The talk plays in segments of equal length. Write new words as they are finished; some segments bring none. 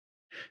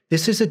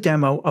This is a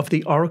demo of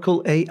the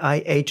Oracle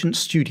AI Agent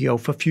Studio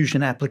for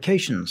Fusion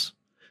applications.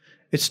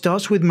 It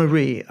starts with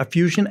Marie, a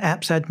Fusion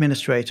Apps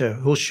administrator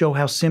who will show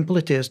how simple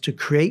it is to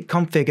create,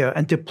 configure,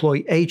 and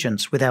deploy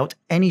agents without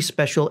any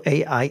special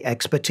AI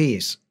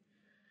expertise.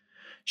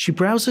 She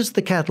browses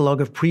the catalog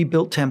of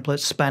pre-built templates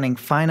spanning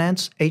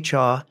finance,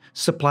 HR,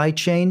 supply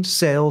chain,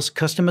 sales,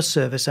 customer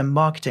service, and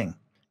marketing.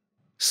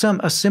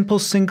 Some are simple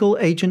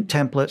single-agent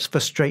templates for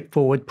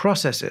straightforward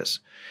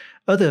processes.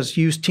 Others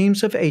use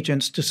teams of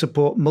agents to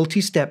support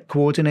multi-step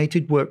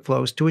coordinated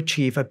workflows to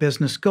achieve a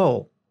business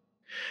goal.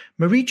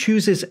 Marie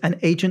chooses an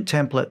agent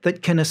template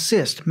that can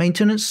assist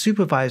maintenance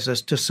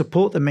supervisors to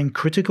support them in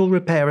critical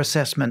repair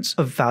assessments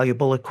of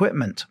valuable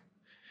equipment.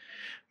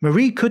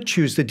 Marie could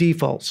choose the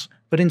defaults,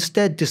 but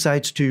instead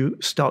decides to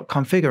start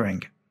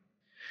configuring.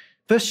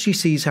 First, she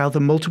sees how the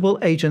multiple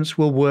agents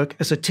will work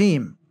as a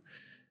team.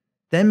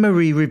 Then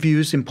Marie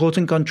reviews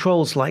important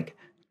controls like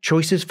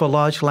choices for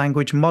large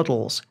language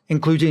models,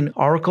 including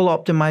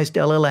Oracle-optimized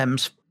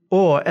LLMs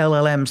or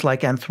LLMs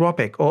like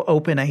Anthropic or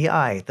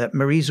OpenAI that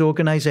Marie's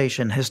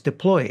organization has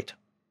deployed,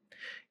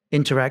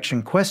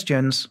 interaction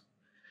questions,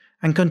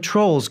 and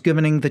controls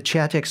governing the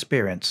chat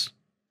experience.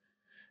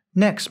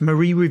 Next,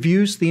 Marie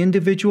reviews the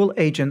individual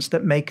agents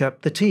that make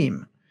up the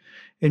team.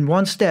 In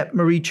one step,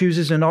 Marie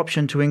chooses an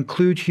option to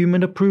include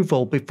human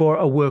approval before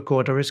a work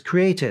order is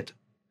created.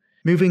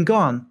 Moving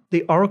on,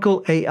 the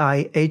Oracle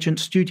AI Agent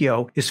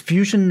Studio is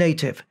Fusion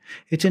native.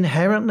 It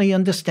inherently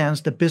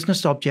understands the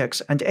business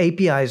objects and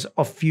APIs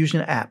of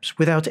Fusion apps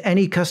without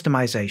any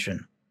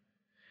customization.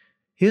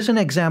 Here's an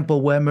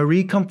example where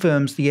Marie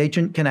confirms the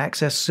agent can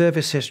access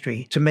service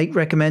history to make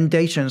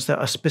recommendations that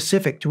are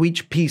specific to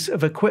each piece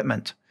of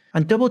equipment,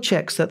 and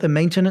double-checks that the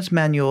maintenance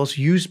manuals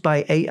used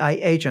by AI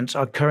agents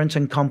are current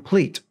and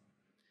complete.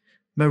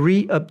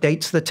 Marie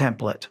updates the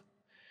template.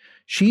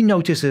 She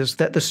notices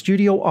that the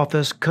Studio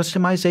offers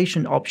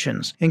customization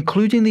options,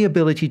 including the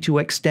ability to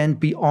extend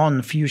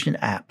beyond Fusion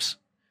apps.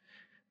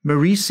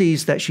 Marie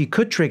sees that she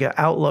could trigger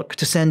Outlook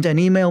to send an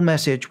email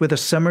message with a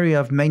summary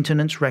of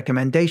maintenance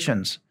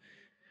recommendations.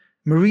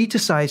 Marie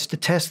decides to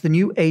test the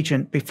new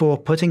agent before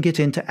putting it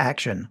into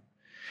action.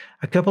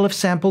 A couple of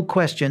sample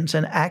questions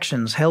and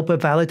actions help her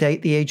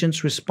validate the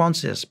agent's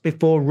responses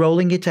before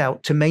rolling it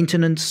out to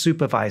maintenance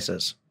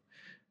supervisors.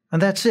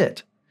 And that's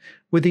it.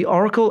 With the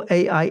Oracle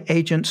AI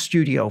Agent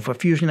Studio for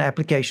Fusion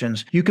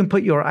applications, you can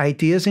put your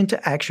ideas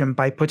into action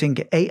by putting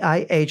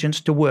AI agents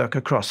to work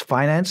across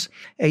finance,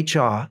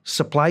 HR,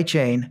 supply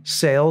chain,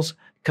 sales,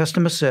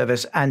 customer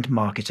service, and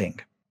marketing.